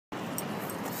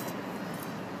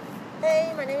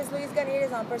Hey, my name is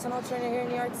I'm a personal trainer here in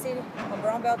New York City. I'm a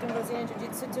brown belt in Brazilian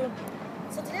Jiu-Jitsu too.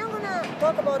 So today I'm going to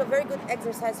talk about a very good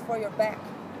exercise for your back.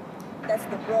 That's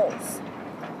the rows.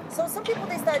 So some people,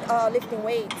 they start lifting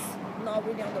weights, not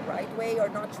really on the right way or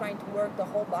not trying to work the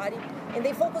whole body. And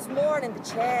they focus more on the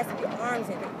chest, the arms,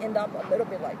 and they end up a little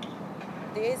bit like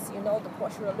this, the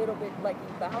posture a little bit like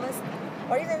imbalanced.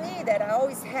 Or even me, that I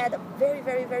always had a very,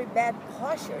 very, very bad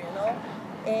posture,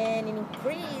 and it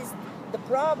increased the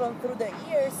problem through the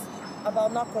years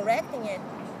about not correcting it.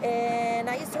 And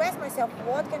I used to ask myself,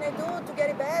 what can I do to get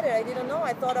it better? I didn't know.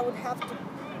 I thought I would have to,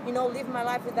 live my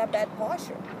life with that bad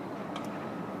posture.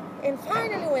 And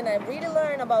finally, when I really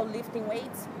learned about lifting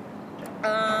weights,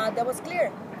 that was clear.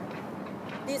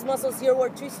 These muscles here were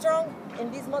too strong,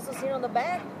 and these muscles here on the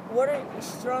back weren't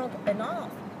strong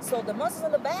enough. So the muscles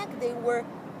on the back, they were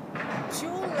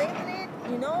too lengthened,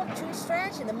 too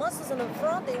stretched, and the muscles on the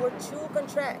front, they were too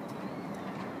contract.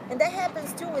 And that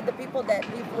happens too with the people that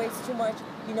lift weights too much,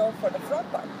 for the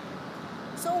front part.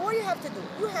 So what you have to do,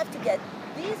 you have to get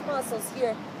these muscles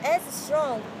here as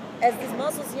strong as these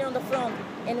muscles here on the front.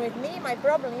 And with me, my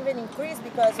problem even increased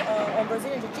because on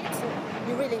Brazilian Jiu-Jitsu,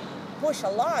 you really push a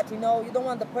lot, you don't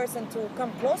want the person to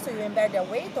come close to you and bear their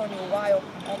weight on you while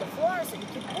on the floor, so you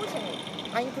keep pushing it.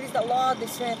 I increased a lot the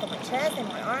strength of my chest and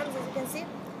my arms, as you can see,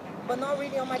 but not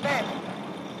really on my back.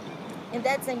 And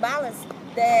that's imbalance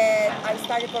that I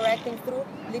started correcting through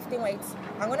lifting weights.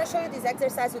 I'm going to show you this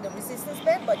exercise with the resistance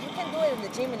band, but you can do it in the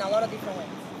gym in a lot of different ways.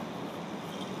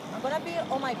 I'm going to be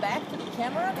on my back to the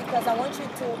camera because I want you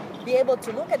to be able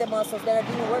to look at the muscles that are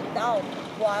being worked out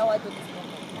while I do this movement.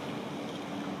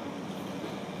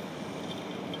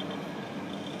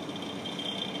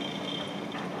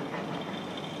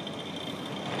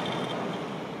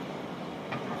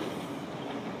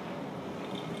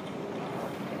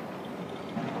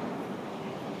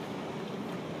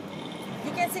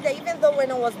 You can see that even though when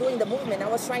I was doing the movement, I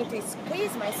was trying to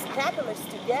squeeze my scapulars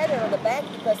together on the back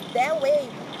because that way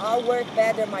I'll work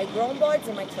better my rhomboids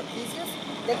and my trapezius.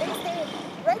 That they stay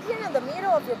right here in the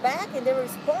middle of your back and they're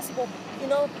responsible,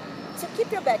 to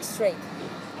keep your back straight.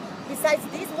 Besides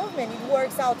this movement, it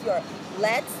works out your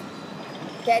lats,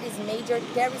 teres major,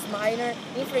 teres minor,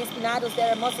 infraspinatus,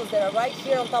 there are muscles that are right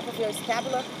here on top of your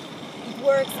scapula. It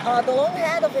works the long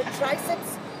head of your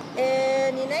triceps,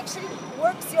 and it actually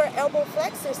works your elbow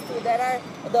flexors too, that are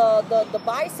the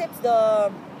biceps,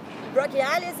 the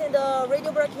brachialis and the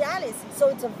radiobrachialis. So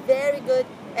it's a very good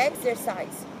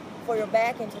exercise for your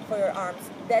back and for your arms.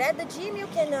 That at the gym you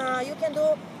can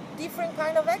do different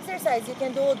kind of exercise. You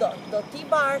can do the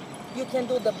T-bar, you can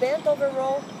do the bent over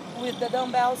row with the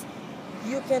dumbbells,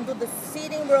 you can do the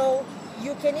sitting row,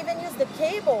 you can even use the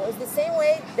cable. It's the same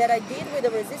way that I did with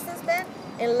the resistance band,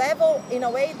 and level in a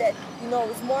way that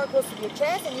is more close to your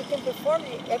chest, and you can perform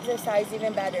the exercise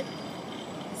even better.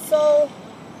 So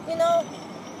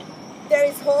there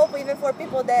is hope even for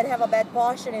people that have a bad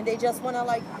posture and they just want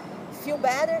to feel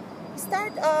better.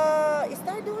 Start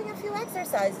doing a few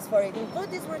exercises for it. Include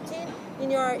this routine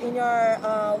in your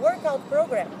workout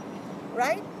program,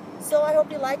 right? So I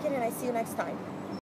hope you like it, and I see you next time.